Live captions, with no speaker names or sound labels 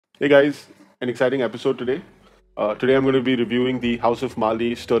Hey guys, an exciting episode today. Today I'm going to be reviewing the House of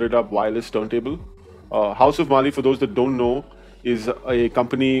Marley Stir It Up wireless turntable. House of Marley, for those that don't know, is a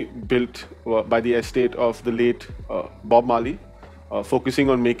company built by the estate of the late Bob Marley, focusing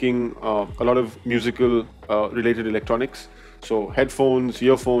on making a lot of musical related electronics. So headphones,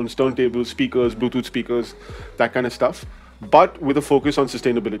 earphones, turntables, speakers, Bluetooth speakers, that kind of stuff, but with a focus on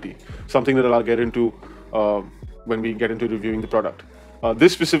sustainability, something that I'll get into when we get into reviewing the product.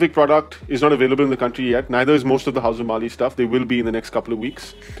 This specific product is not available in the country yet. Neither is most of the House of Marley stuff. They will be in the next couple of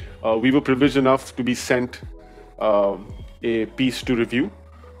weeks. We were privileged enough to be sent a piece to review.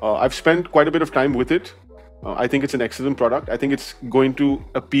 I've spent quite a bit of time with it. I think it's an excellent product. I think it's going to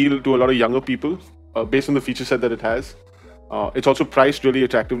appeal to a lot of younger people based on the feature set that it has. It's also priced really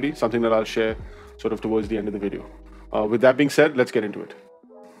attractively, something that I'll share sort of towards the end of the video. With that being said, let's get into it.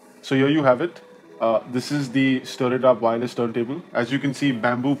 So here you have it. This is the Stir It Up wireless turntable. As you can see,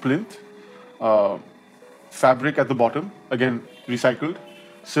 bamboo plinth, fabric at the bottom, again recycled,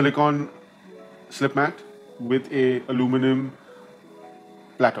 silicone slip mat with a aluminum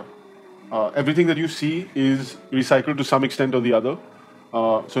platter. Everything that you see is recycled to some extent or the other.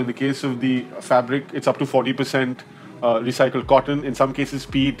 So in the case of the fabric, it's up to 40% recycled cotton, in some cases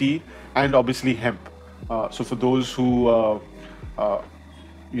PET, and obviously hemp. So for those who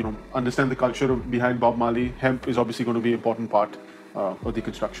understand the culture behind Bob Marley, hemp is obviously going to be an important part of the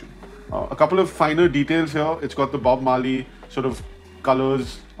construction. A couple of finer details here. It's got the Bob Marley sort of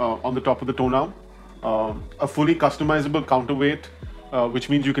colors on the top of the tonal. A fully customizable counterweight, which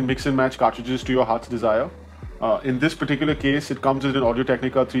means you can mix and match cartridges to your heart's desire. In this particular case, it comes with an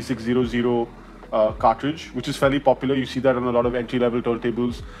Audio-Technica 3600 cartridge, which is fairly popular. You see that on a lot of entry-level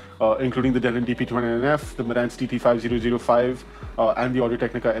turntables, including the Denon DP29NF, the Marantz TT5005, and the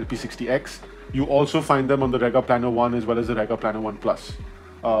Audio-Technica LP60X. You also find them on the Rega Planner 1 as well as the Rega Planner 1 Plus.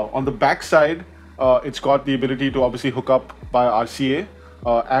 On the back side, it's got the ability to obviously hook up by RCA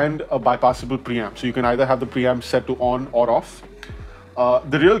and a bypassable preamp. So you can either have the preamp set to on or off.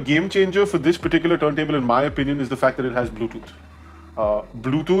 The real game changer for this particular turntable, in my opinion, is the fact that it has Bluetooth.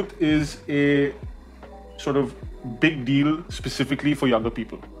 Bluetooth is a sort of big deal specifically for younger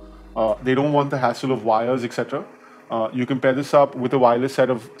people. They don't want the hassle of wires, etc. You can pair this up with a wireless set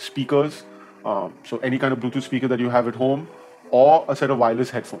of speakers, so any kind of Bluetooth speaker that you have at home, or a set of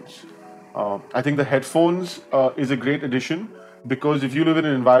wireless headphones. I think the headphones is a great addition, because if you live in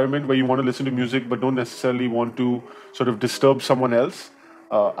an environment where you want to listen to music but don't necessarily want to sort of disturb someone else,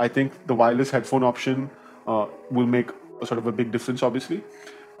 I think the wireless headphone option will make sort of a big difference, obviously.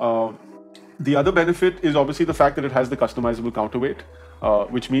 The other benefit is obviously the fact that it has the customizable counterweight,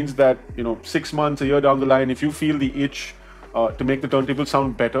 which means that 6 months, a year down the line, if you feel the itch to make the turntable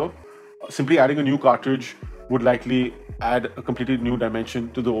sound better, simply adding a new cartridge would likely add a completely new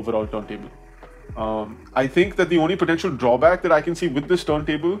dimension to the overall turntable. I think that the only potential drawback that I can see with this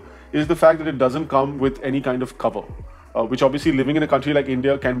turntable is the fact that it doesn't come with any kind of cover, which obviously, living in a country like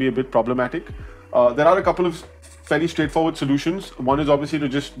India, can be a bit problematic. There are a couple of fairly straightforward solutions. One is obviously to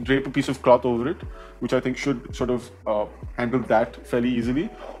just drape a piece of cloth over it, which I think should sort of handle that fairly easily,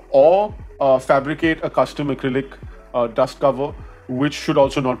 or fabricate a custom acrylic dust cover, which should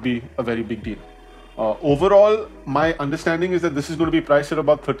also not be a very big deal. Overall, my understanding is that this is going to be priced at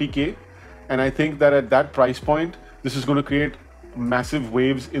about 30K, and I think that at that price point, this is going to create massive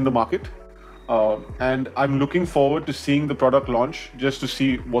waves in the market. And I'm looking forward to seeing the product launch, just to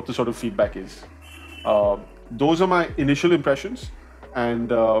see what the sort of feedback is. Those are my initial impressions,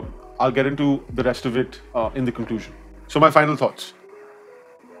 and I'll get into the rest of it in the conclusion. So my final thoughts.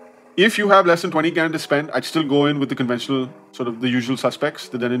 If you have less than 20 grand to spend, I'd still go in with the conventional, sort of the usual suspects,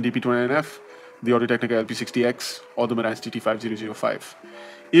 the Denon DP29NF, the Audio-Technica LP60X, or the Marantz TT5005.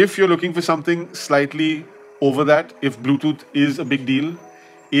 If you're looking for something slightly over that, if Bluetooth is a big deal,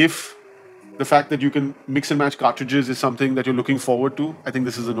 if the fact that you can mix and match cartridges is something that you're looking forward to, I think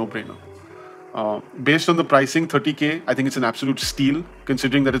this is a no-brainer. Based on the pricing, 30K, I think it's an absolute steal,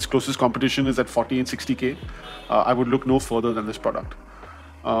 considering that its closest competition is at 40 and 60K. I would look no further than this product.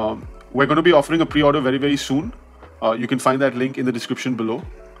 We're going to be offering a pre-order very, very soon. You can find that link in the description below.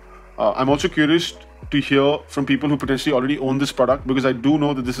 I'm also curious to hear from people who potentially already own this product, because I do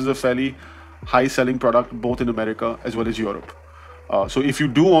know that this is a fairly high-selling product both in America as well as Europe. So if you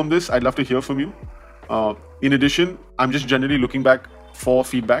do own this, I'd love to hear from you. In addition, I'm just generally looking back for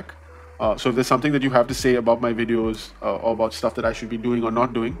feedback. So if there's something that you have to say about my videos or about stuff that I should be doing or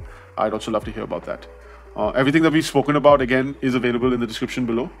not doing, I'd also love to hear about that. Everything that we've spoken about, again, is available in the description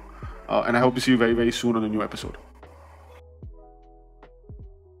below. And I hope to see you very, very soon on a new episode.